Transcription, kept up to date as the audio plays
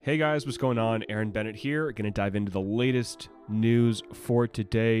Hey guys, what's going on? Aaron Bennett here. Going to dive into the latest news for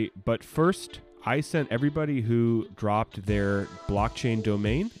today. But first, I sent everybody who dropped their blockchain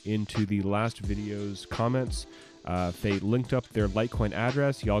domain into the last video's comments. If they linked up their Litecoin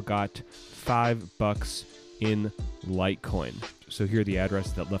address, y'all got $5 in Litecoin. So here are the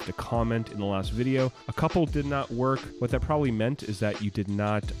addresses that left a comment in the last video. A couple did not work. What that probably meant is that you did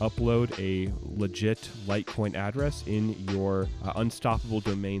not upload a legit Litecoin address in your Unstoppable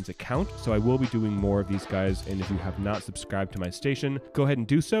Domains account. So I will be doing more of these guys. And if you have not subscribed to my station, go ahead and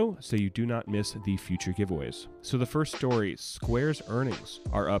do so you do not miss the future giveaways. So the first story, Square's earnings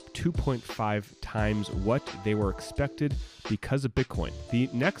are up 2.5 times what they were expected because of Bitcoin. The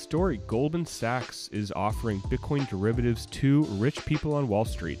next story, Goldman Sachs is offering Bitcoin derivatives to rich people on Wall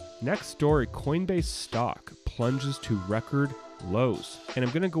Street. Next story, Coinbase stock plunges to record lows. And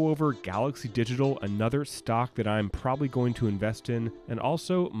I'm going to go over Galaxy Digital, another stock that I'm probably going to invest in, and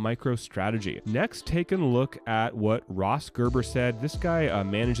also MicroStrategy. Next, taking a look at what Ross Gerber said. This guy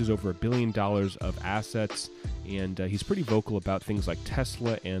manages over $1 billion of assets, and he's pretty vocal about things like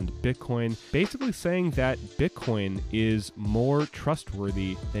Tesla and Bitcoin, basically saying that Bitcoin is more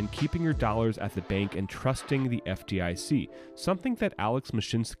trustworthy than keeping your dollars at the bank and trusting the FDIC, something that Alex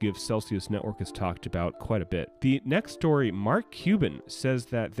Mashinsky of Celsius Network has talked about quite a bit. The next story, Mark Cuban says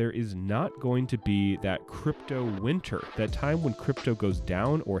that there is not going to be that crypto winter, that time when crypto goes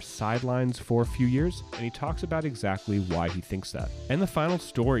down or sidelines for a few years, and he talks about exactly why he thinks that. And the final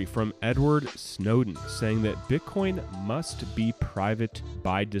story from Edward Snowden saying that Bitcoin must be private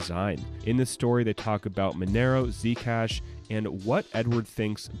by design. In this story, they talk about Monero, Zcash, and what Edward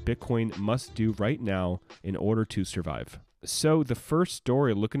thinks Bitcoin must do right now in order to survive. So the first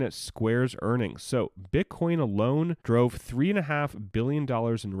story, looking at Square's earnings. So Bitcoin alone drove $3.5 billion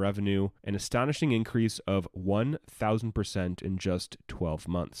in revenue, an astonishing increase of 1,000% in just 12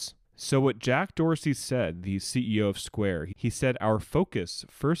 months. So what Jack Dorsey said, the CEO of Square, he said, our focus,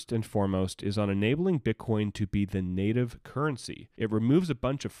 first and foremost, is on enabling Bitcoin to be the native currency. It removes a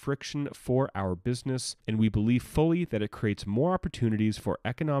bunch of friction for our business, and we believe fully that it creates more opportunities for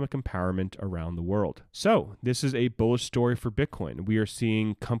economic empowerment around the world. So this is a bullish story for Bitcoin. We are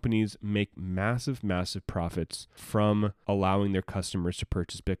seeing companies make massive, massive profits from allowing their customers to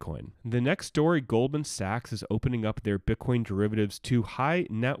purchase Bitcoin. The next story, Goldman Sachs is opening up their Bitcoin derivatives to high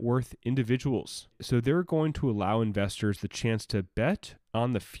net worth individuals. So they're going to allow investors the chance to bet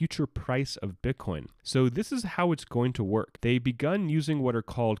on the future price of Bitcoin. So this is how it's going to work. They've begun using what are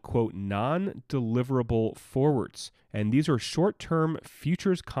called, quote, non-deliverable forwards. And these are short-term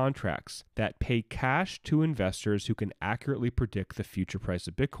futures contracts that pay cash to investors who can accurately predict the future price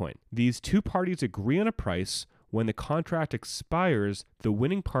of Bitcoin. These two parties agree on a price. When the contract expires, the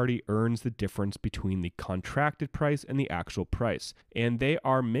winning party earns the difference between the contracted price and the actual price. And they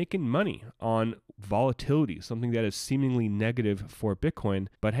are making money on volatility, something that is seemingly negative for Bitcoin.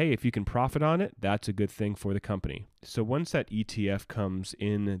 But hey, if you can profit on it, that's a good thing for the company. So once that ETF comes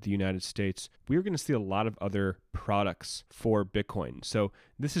in the United States, we're going to see a lot of other products for Bitcoin. So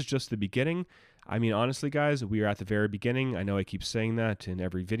this is just the beginning. I mean, honestly, guys, we are at the very beginning. I know I keep saying that in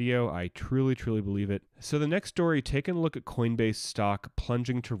every video. I truly, truly believe it. So the next story, taking a look at Coinbase stock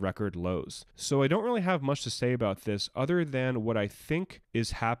plunging to record lows. So I don't really have much to say about this other than what I think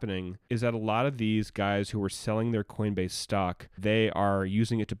is happening is that a lot of these guys who are selling their Coinbase stock, they are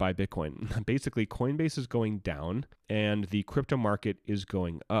using it to buy Bitcoin. Basically, Coinbase is going down and the crypto market is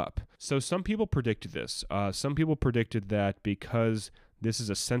going up. So some people predicted this. Some people predicted that because this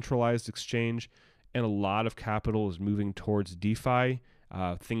is a centralized exchange and a lot of capital is moving towards DeFi,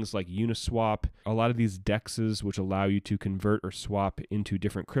 things like Uniswap, a lot of these DEXs which allow you to convert or swap into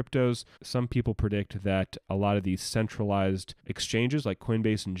different cryptos. Some people predict that a lot of these centralized exchanges like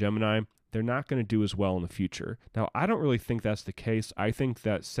Coinbase and Gemini, they're not going to do as well in the future. Now, I don't really think that's the case. I think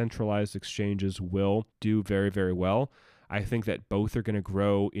that centralized exchanges will do very, very well. I think that both are going to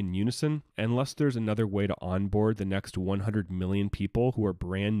grow in unison unless there's another way to onboard the next 100 million people who are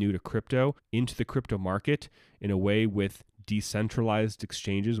brand new to crypto into the crypto market in a way with decentralized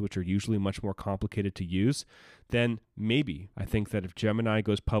exchanges, which are usually much more complicated to use, then maybe. I think that if Gemini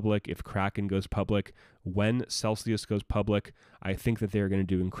goes public, if Kraken goes public, when Celsius goes public, I think that they're going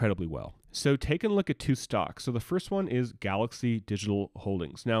to do incredibly well. So taking a look at two stocks. So the first one is Galaxy Digital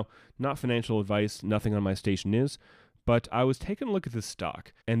Holdings. Now, not financial advice, nothing on my station is, but I was taking a look at this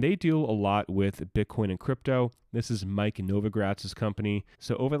stock, and they deal a lot with Bitcoin and crypto. This is Mike Novogratz's company.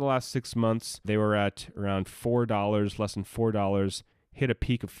 So over the last 6 months, they were at around $4, less than $4, hit a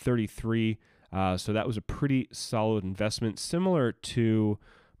peak of 33. So that was a pretty solid investment, similar to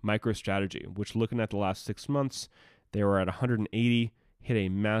MicroStrategy, which looking at the last 6 months, they were at 180, hit a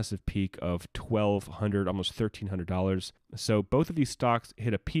massive peak of $1,200, almost $1,300. So both of these stocks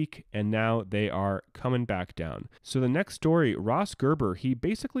hit a peak, and now they are coming back down. So the next story, Ross Gerber, he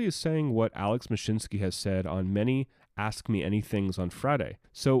basically is saying what Alex Mashinsky has said on many Ask Me Anythings on Friday.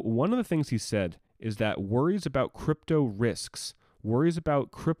 So one of the things he said is that worries about crypto risks, worries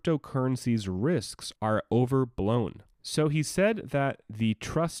about cryptocurrencies risks are overblown. So he said that the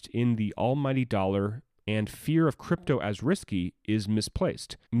trust in the almighty dollar and fear of crypto as risky is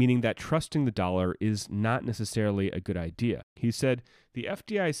misplaced, meaning that trusting the dollar is not necessarily a good idea. He said, the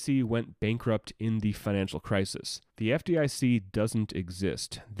FDIC went bankrupt in the financial crisis. The FDIC doesn't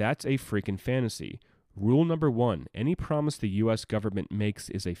exist. That's a freaking fantasy. Rule number 1, any promise the U.S. government makes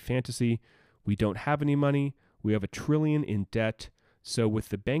is a fantasy. We don't have any money. We have $1 trillion in debt. So with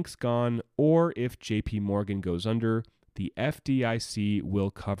the banks gone, or if JP Morgan goes under, the FDIC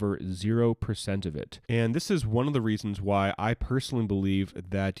will cover 0% of it. And this is one of the reasons why I personally believe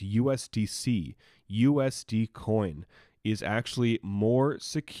that USDC, USD coin, is actually more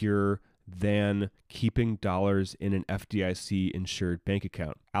secure than keeping dollars in an FDIC-insured bank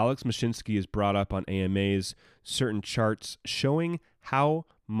account. Alex Mashinsky has brought up on AMAs certain charts showing how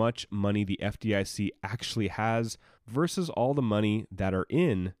much money the FDIC actually has versus all the money that are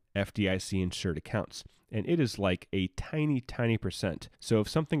in FDIC-insured accounts. And it is like a tiny, tiny percent. So if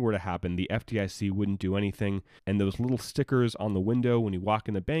something were to happen, the FDIC wouldn't do anything. And those little stickers on the window when you walk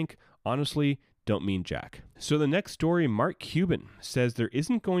in the bank, honestly, don't mean jack. So the next story, Mark Cuban says there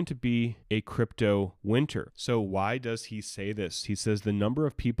isn't going to be a crypto winter. So why does he say this? He says the number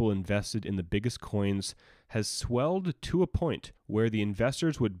of people invested in the biggest coins has swelled to a point where the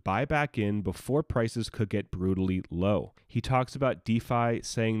investors would buy back in before prices could get brutally low. He talks about DeFi,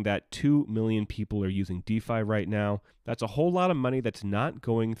 saying that 2 million people are using DeFi right now. That's a whole lot of money that's not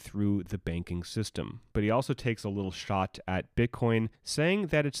going through the banking system. But he also takes a little shot at Bitcoin, saying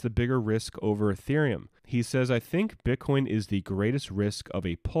that it's the bigger risk over Ethereum. He says, I think Bitcoin is the greatest risk of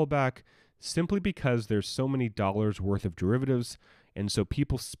a pullback simply because there's so many dollars worth of derivatives, and so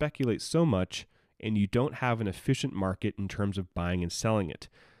people speculate so much, and you don't have an efficient market in terms of buying and selling it.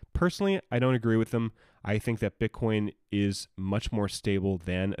 Personally, I don't agree with him. I think that Bitcoin is much more stable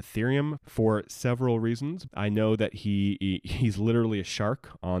than Ethereum for several reasons. I know that he's literally a shark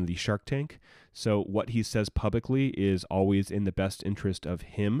on the Shark Tank. So what he says publicly is always in the best interest of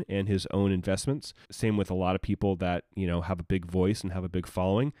him and his own investments. Same with a lot of people that, have a big voice and have a big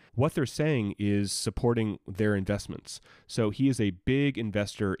following. What they're saying is supporting their investments. So he is a big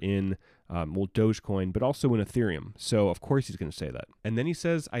investor in Dogecoin, but also in Ethereum. So of course he's going to say that. And then he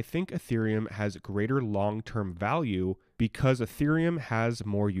says, I think Ethereum has greater long-term value because Ethereum has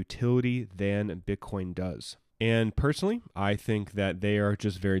more utility than Bitcoin does. And personally, I think that they are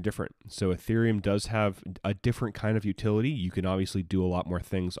just very different. So Ethereum does have a different kind of utility. You can obviously do a lot more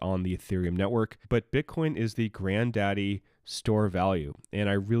things on the Ethereum network, but Bitcoin is the granddaddy store value, and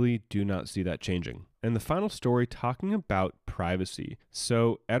I really do not see that changing. And the final story, talking about privacy.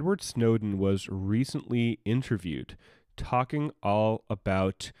 So Edward Snowden was recently interviewed talking all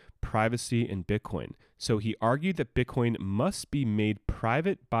about privacy and Bitcoin. So he argued that Bitcoin must be made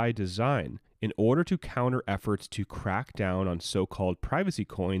private by design in order to counter efforts to crack down on so-called privacy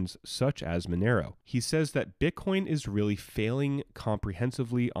coins such as Monero. He says that Bitcoin is really failing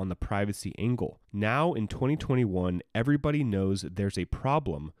comprehensively on the privacy angle. Now in 2021, everybody knows there's a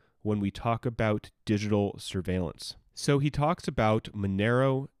problem when we talk about digital surveillance. So he talks about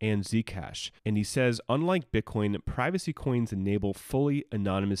Monero and Zcash, and he says, unlike Bitcoin, privacy coins enable fully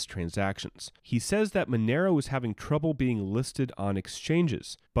anonymous transactions. He says that Monero is having trouble being listed on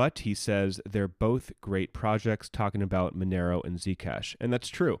exchanges, but he says they're both great projects, talking about Monero and Zcash. And that's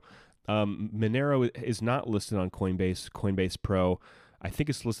true. Monero is not listed on Coinbase Pro. I think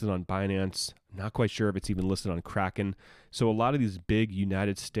it's listed on Binance. I'm not quite sure if it's even listed on Kraken. So a lot of these big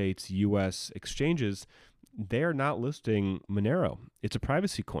United States, US exchanges, they're not listing Monero. It's a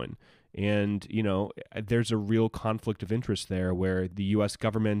privacy coin. And, there's a real conflict of interest there where the US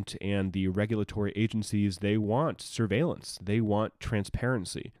government and the regulatory agencies, they want surveillance. They want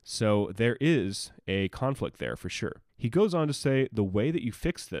transparency. So there is a conflict there for sure. He goes on to say the way that you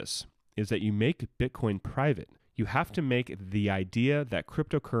fix this is that you make Bitcoin private. You have to make the idea that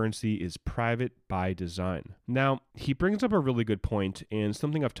cryptocurrency is private by design. Now, he brings up a really good point and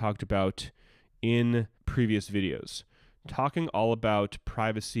something I've talked about in previous videos, talking all about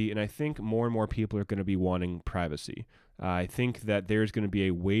privacy, and I think more and more people are going to be wanting privacy. I think that there's going to be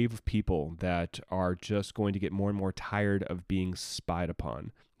a wave of people that are just going to get more and more tired of being spied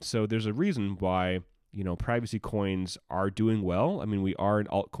upon. So there's a reason why, privacy coins are doing well. I mean, we are in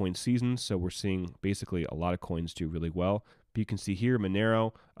altcoin season, so we're seeing basically a lot of coins do really well. But you can see here,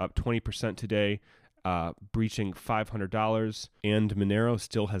 Monero up 20% today, breaching $500, and Monero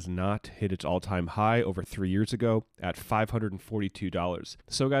still has not hit its all-time high over 3 years ago at $542.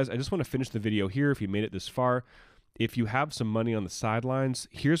 So guys, I just want to finish the video here. If you made it this far, if you have some money on the sidelines,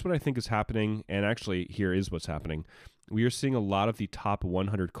 here's what I think is happening, and actually here is what's happening. We are seeing a lot of the top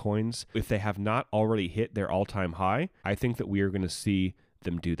 100 coins, if they have not already hit their all-time high, I think that we are going to see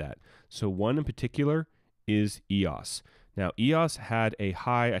them do that. So one in particular is EOS. Now EOS had a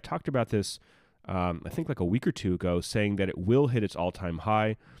high, I talked about this I think like a week or two ago, saying that it will hit its all-time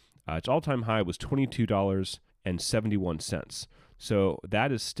high. Its all-time high was $22.71. So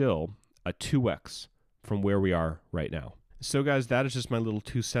that is still a 2x from where we are right now. So guys, that is just my little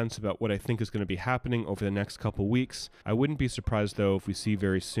 2 cents about what I think is going to be happening over the next couple weeks. I wouldn't be surprised though if we see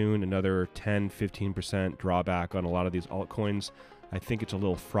very soon another 10-15% drawback on a lot of these altcoins. I think it's a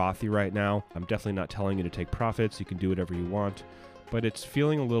little frothy right now. I'm definitely not telling you to take profits. You can do whatever you want, but it's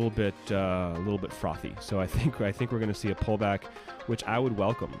feeling a little bit frothy. So I think we're going to see a pullback, which I would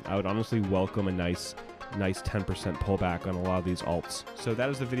welcome. I would honestly welcome a nice 10% pullback on a lot of these alts. So that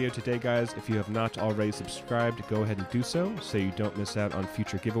is the video today, guys. If you have not already subscribed, go ahead and do so you don't miss out on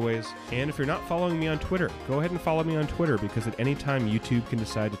future giveaways. And if you're not following me on Twitter, go ahead and follow me on Twitter, because at any time YouTube can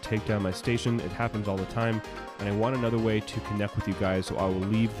decide to take down my station. It happens all the time, and I want another way to connect with you guys, so I will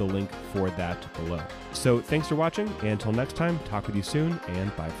leave the link for that below. So thanks for watching, and until next time, talk with you soon,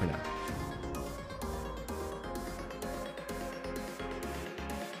 and bye for now.